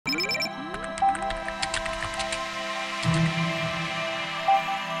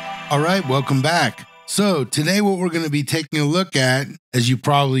All right, welcome back. So today what we're going to be taking a look at, as you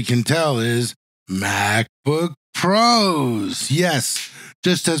probably can tell, is MacBook Pros. Yes,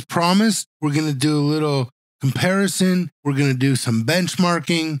 just as promised, we're going to do a little comparison. We're going to do some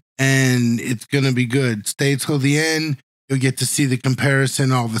benchmarking, and it's going to be good. Stay till the end. You'll get to see the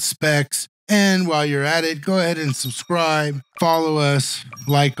comparison, all the specs. And while you're at it, go ahead and subscribe, follow us,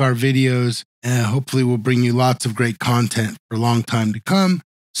 like our videos, and hopefully we'll bring you lots of great content for a long time to come.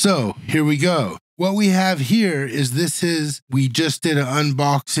 So here we go. What we have here is we just did an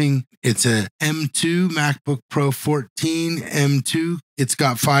unboxing. It's a M2 MacBook Pro 14 M2. It's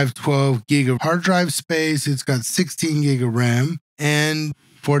got 512 gig of hard drive space. It's got 16 gig of RAM and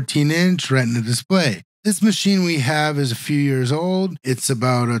 14-inch Retina display. This machine we have is a few years old. It's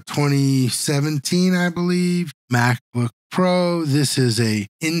about a 2017, I believe, MacBook Pro. This is a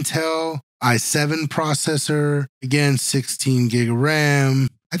Intel i7 processor. Again, 16 gig of RAM.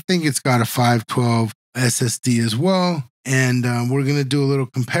 I think it's got a 512 SSD as well. And we're going to do a little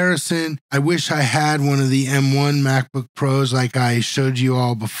comparison. I wish I had one of the M1 MacBook Pros like I showed you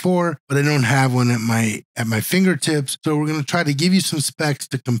all before, but I don't have one at my fingertips. So we're going to try to give you some specs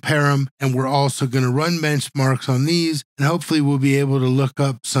to compare them. And we're also going to run benchmarks on these. And hopefully we'll be able to look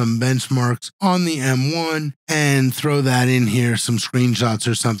up some benchmarks on the M1 and throw that in here, some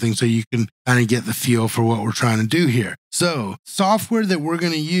screenshots or something, so you can kind of get the feel for what we're trying to do here. So software that we're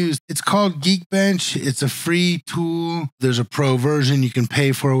going to use, it's called Geekbench. It's a free tool. There's a pro version you can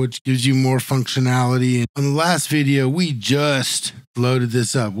pay for, which gives you more functionality. And on the last video, we just loaded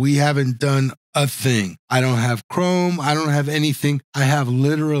this up. We haven't done a thing. I don't have Chrome. I don't have anything. I have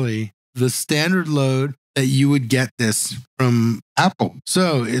literally the standard load that you would get this from Apple.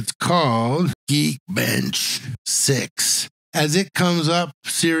 So it's called Geekbench 6. As it comes up,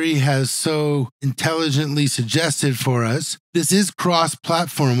 Siri has so intelligently suggested for us, this is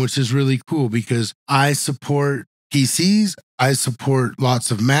cross-platform, which is really cool because I support PCs, I support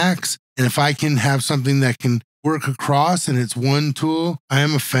lots of Macs, and if I can have something that can work across and it's one tool, I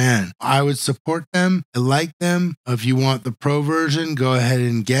am a fan. I would support them. I like them. If you want the pro version, go ahead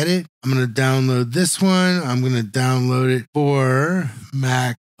and get it. I'm going to download this one. I'm going to download it for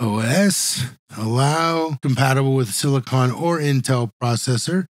Mac OS. Allow, compatible with Silicon or Intel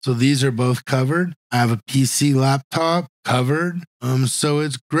processor. So these are both covered. I have a PC laptop covered. So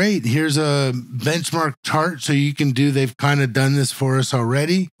it's great. Here's a benchmark chart so you can do, they've kind of done this for us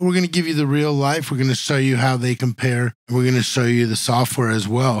already. We're going to give you the real life. We're going to show you how they compare. And we're going to show you the software as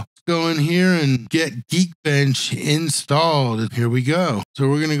well. Let's go in here and get Geekbench installed. Here we go. So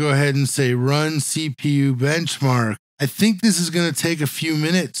we're going to go ahead and say run CPU benchmark. I think this is going to take a few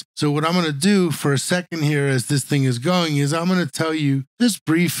minutes. So what I'm going to do for a second here as this thing is going is I'm going to tell you just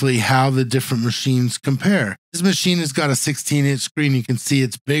briefly how the different machines compare. This machine has got a 16-inch screen. You can see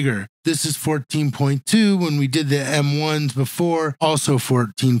it's bigger. This is 14.2. When we did the M1s before, also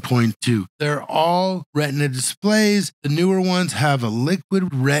 14.2. They're all Retina displays. The newer ones have a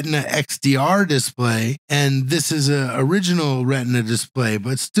liquid Retina XDR display, and this is an original Retina display,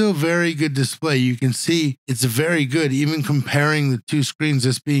 but still very good display. You can see it's very good, even comparing the two screens,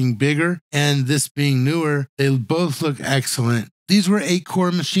 this being bigger and this being newer. They both look excellent. These were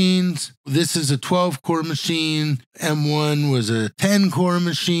 8-core machines. This is a 12-core machine. M1 was a 10-core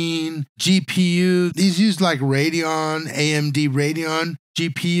machine. GPU, these use like Radeon, AMD Radeon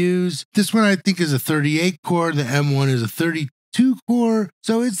GPUs. This one I think is a 38-core. The M1 is a 32-core.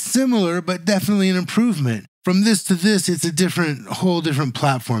 So it's similar, but definitely an improvement. From this to this, it's a whole different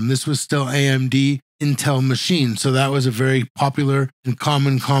platform. This was still AMD Intel machine. So that was a very popular and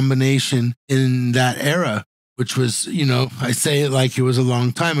common combination in that era, which was, I say it like it was a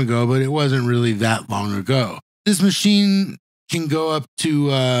long time ago, but it wasn't really that long ago. This machine can go up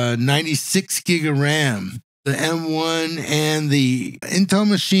to 96 gig of RAM. The M1 and the Intel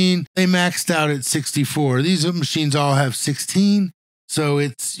machine, they maxed out at 64. These machines all have 16. So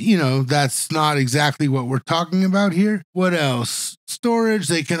it's, that's not exactly what we're talking about here. What else? Storage,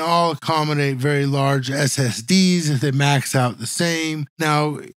 they can all accommodate very large SSDs if they max out the same.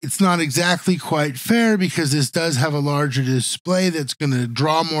 Now, it's not exactly quite fair because this does have a larger display that's going to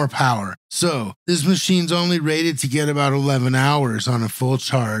draw more power. So this machine's only rated to get about 11 hours on a full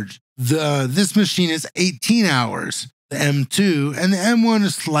charge. This machine is 18 hours. The M2 and the M1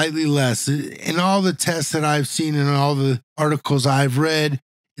 is slightly less. In all the tests that I've seen and all the articles I've read,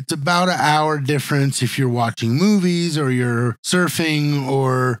 it's about an hour difference if you're watching movies or you're surfing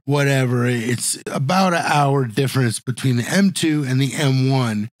or whatever. It's about an hour difference between the M2 and the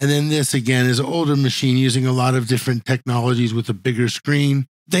M1. And then this again is an older machine using a lot of different technologies with a bigger screen.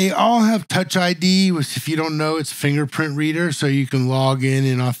 They all have Touch ID, which if you don't know, it's fingerprint reader. So you can log in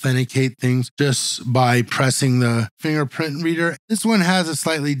and authenticate things just by pressing the fingerprint reader. This one has a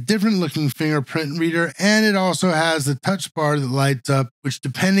slightly different looking fingerprint reader, and it also has the touch bar that lights up, which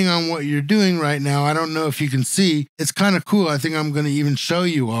depending on what you're doing right now, I don't know if you can see, it's kind of cool. I think I'm going to even show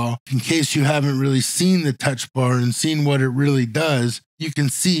you all in case you haven't really seen the touch bar and seen what it really does. You can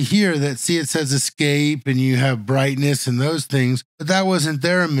see here that, see, it says escape and you have brightness and those things, but that wasn't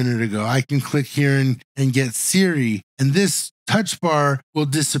there a minute ago. I can click here and get Siri, and this touch bar will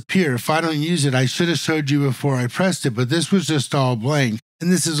disappear. If I don't use it, I should have showed you before I pressed it, but this was just all blank.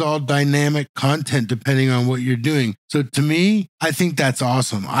 And this is all dynamic content depending on what you're doing. So to me, I think that's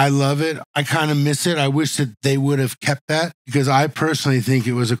awesome. I love it. I kind of miss it. I wish that they would have kept that because I personally think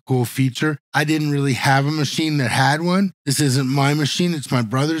it was a cool feature. I didn't really have a machine that had one. This isn't my machine. It's my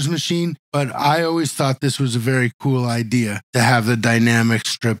brother's machine. But I always thought this was a very cool idea to have the dynamic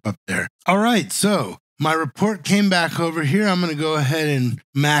strip up there. All right. So my report came back over here. I'm going to go ahead and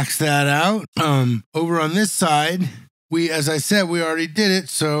max that out. Over on this side, as I said, we already did it.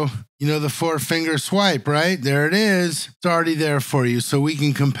 So, you know, the 4-finger swipe, right? There it is. It's already there for you. So we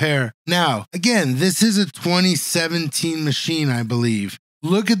can compare. Now, again, this is a 2017 machine, I believe.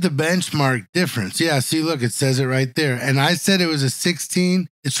 Look at the benchmark difference. Yeah, see, look, it says it right there. And I said it was a 16.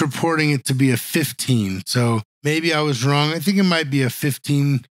 It's reporting it to be a 15. So maybe I was wrong. I think it might be a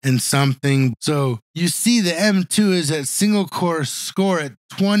 15 and something. So you see the M2 is at single core score at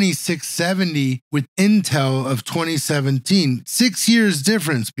 2670 with Intel of 2017. 6 years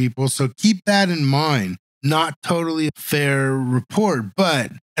difference, people. So keep that in mind. Not totally a fair report.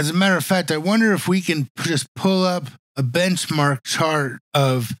 But as a matter of fact, I wonder if we can just pull up a benchmark chart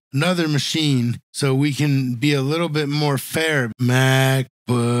of another machine so we can be a little bit more fair.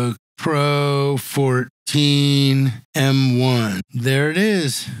 MacBook Pro 14 M1. There it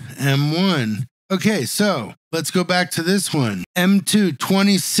is, M1. Okay, so let's go back to this one. M2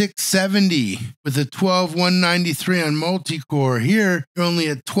 2670 with a 12193 on multi-core. Here, you're only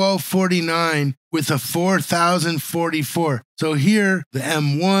at 1249 with a 4044. So here, the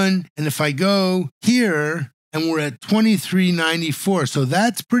M1, and if I go here, and we're at 2394, so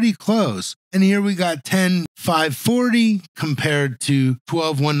that's pretty close. And here we got 10540 compared to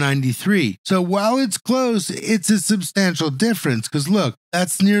 12193. So while it's close, it's a substantial difference because look,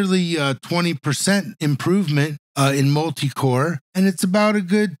 that's nearly 20% improvement in multi-core, and it's about a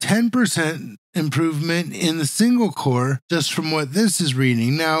good 10% improvement in the single core just from what this is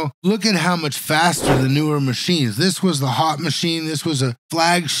reading. Now, look at how much faster the newer machines. This was the hot machine. This was a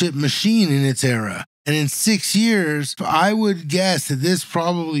flagship machine in its era. And in 6 years, I would guess that this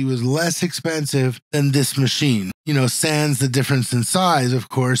probably was less expensive than this machine. You know, sans the difference in size, of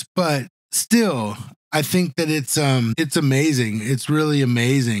course, but still, I think that it's amazing. It's really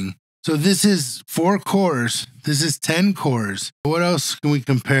amazing. So this is 4 cores. This is 10 cores. What else can we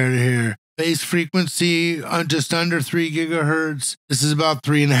compare to here? Base frequency just under 3 gigahertz. This is about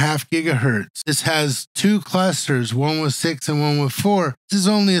 3.5 gigahertz. This has 2 clusters, one with 6 and one with 4. This is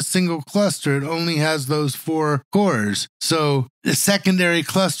only a single cluster. It only has those 4 cores. So the secondary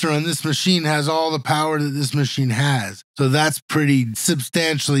cluster on this machine has all the power that this machine has. So that's pretty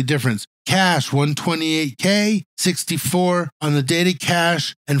substantially different. Cache 128K, 64 on the data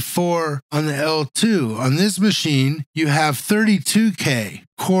cache, and 4 on the L2. On this machine, you have 32K,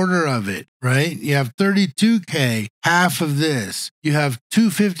 quarter of it, right? You have 32K, half of this. You have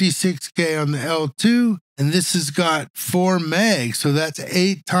 256K on the L2, and this has got 4 meg, so that's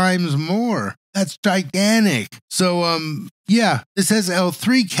 8 times more. That's gigantic. So, yeah, this has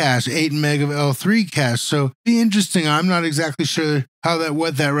L3 cache, 8 meg of L3 cache. So be interesting. I'm not exactly sure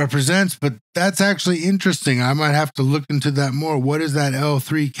what that represents, but that's actually interesting. I might have to look into that more. What is that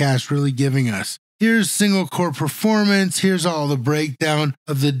L3 cache really giving us? Here's single core performance. Here's all the breakdown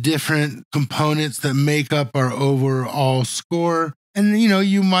of the different components that make up our overall score. And, you know,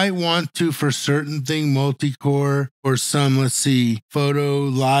 you might want to, for certain thing, multi-core or some, let's see, photo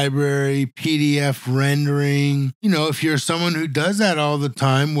library, PDF rendering. You know, if you're someone who does that all the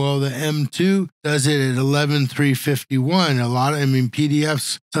time, well, the M2 does it at 11,351.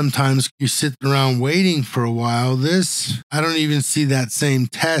 PDFs, sometimes you sit around waiting for a while. I don't even see that same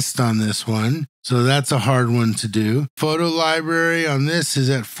test on this one. So that's a hard one to do. Photo library on this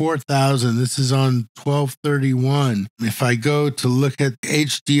is at 4,000. This is on 1231. If I go to look at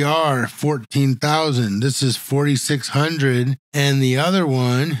HDR, 14,000. This is 4,600. And the other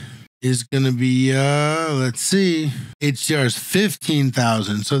one is going to be, let's see, HDR is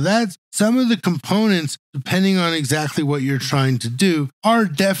 15,000. So that's some of the components, depending on exactly what you're trying to do, are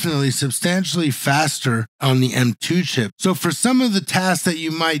definitely substantially faster on the M2 chip. So for some of the tasks that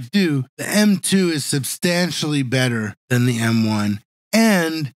you might do, the M2 is substantially better than the M1.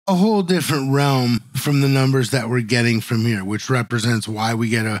 And a whole different realm from the numbers that we're getting from here, which represents why we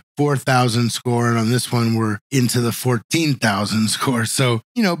get a 4,000 score. And on this one, we're into the 14,000 score. So,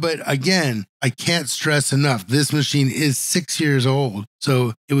 but again, I can't stress enough, this machine is 6 years old.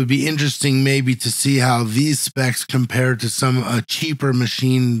 So it would be interesting maybe to see how these specs compare to a cheaper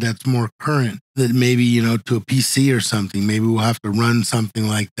machine that's more current, that maybe, to a PC or something. Maybe we'll have to run something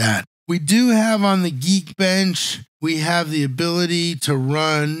like that. We do have on the Geekbench, we have the ability to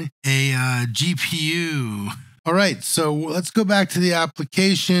run a GPU. All right, so let's go back to the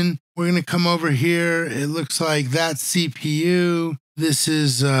application. We're going to come over here. It looks like that CPU. This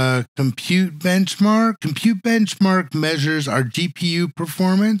is Compute Benchmark. Compute Benchmark measures our GPU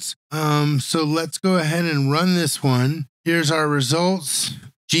performance. So let's go ahead and run this one. Here's our results.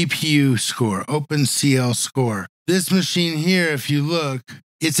 GPU score, OpenCL score. This machine here, if you look,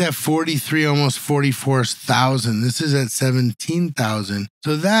 it's at 43, almost 44,000. This is at 17,000.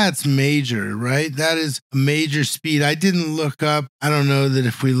 So that's major, right? That is a major speed. I didn't look up. I don't know that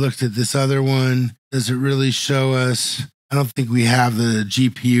if we looked at this other one, does it really show us? I don't think we have the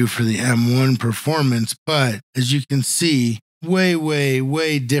GPU for the M1 performance, but as you can see, way, way,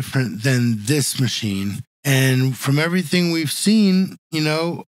 way different than this machine. And from everything we've seen,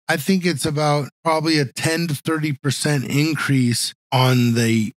 I think it's about probably a 10 to 30% increase on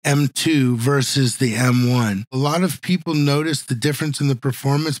the M2 versus the M1. A lot of people notice the difference in the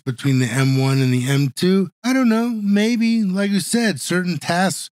performance between the M1 and the M2. I don't know, maybe, like you said, certain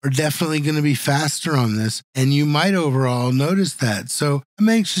tasks are definitely going to be faster on this, and you might overall notice that. So I'm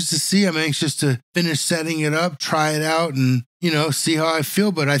anxious to see. I'm anxious to finish setting it up, try it out, and, see how I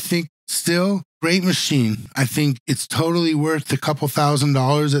feel. But I think still, great machine. I think it's totally worth the couple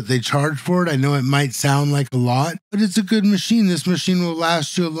 $1,000s that they charge for it. I know it might sound like a lot, but it's a good machine. This machine will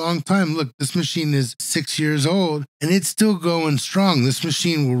last you a long time. Look, this machine is 6 years old and it's still going strong. This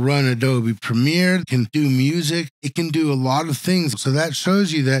machine will run Adobe Premiere, it can do music, it can do a lot of things. So that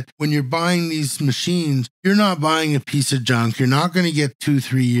shows you that when you're buying these machines, you're not buying a piece of junk. You're not going to get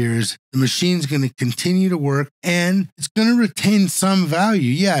 2-3 years. The machine's going to continue to work and it's going to retain some value.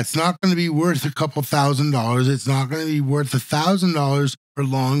 Yeah, it's not going to be worth a couple $1,000. It's not going to be worth $1,000 for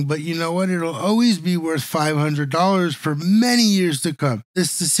long, but you know what? It'll always be worth $500 for many years to come.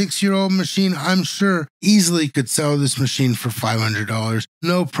 This is a 6-year-old machine. I'm sure easily could sell this machine for $500.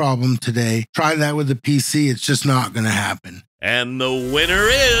 No problem today. Try that with a PC. It's just not going to happen. And the winner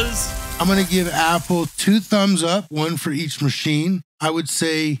is... I'm going to give Apple 2 thumbs up, one for each machine. I would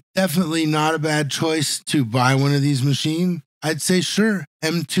say definitely not a bad choice to buy one of these machines. I'd say sure,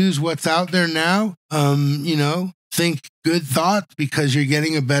 M2's what's out there now. Think good thoughts because you're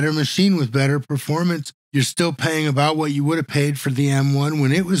getting a better machine with better performance. You're still paying about what you would have paid for the M1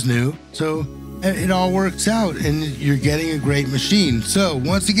 when it was new. So it all works out and you're getting a great machine. So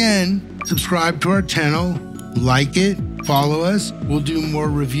once again, subscribe to our channel, like it, follow us. We'll do more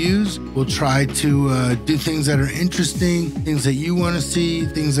reviews. We'll try to do things that are interesting, things that you want to see,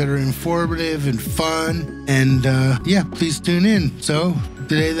 things that are informative and fun. And please tune in. So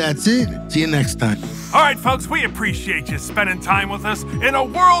today, that's it. See you next time. All right, folks, we appreciate you spending time with us in a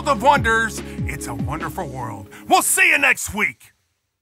world of wonders. It's a wonderful world. We'll see you next week.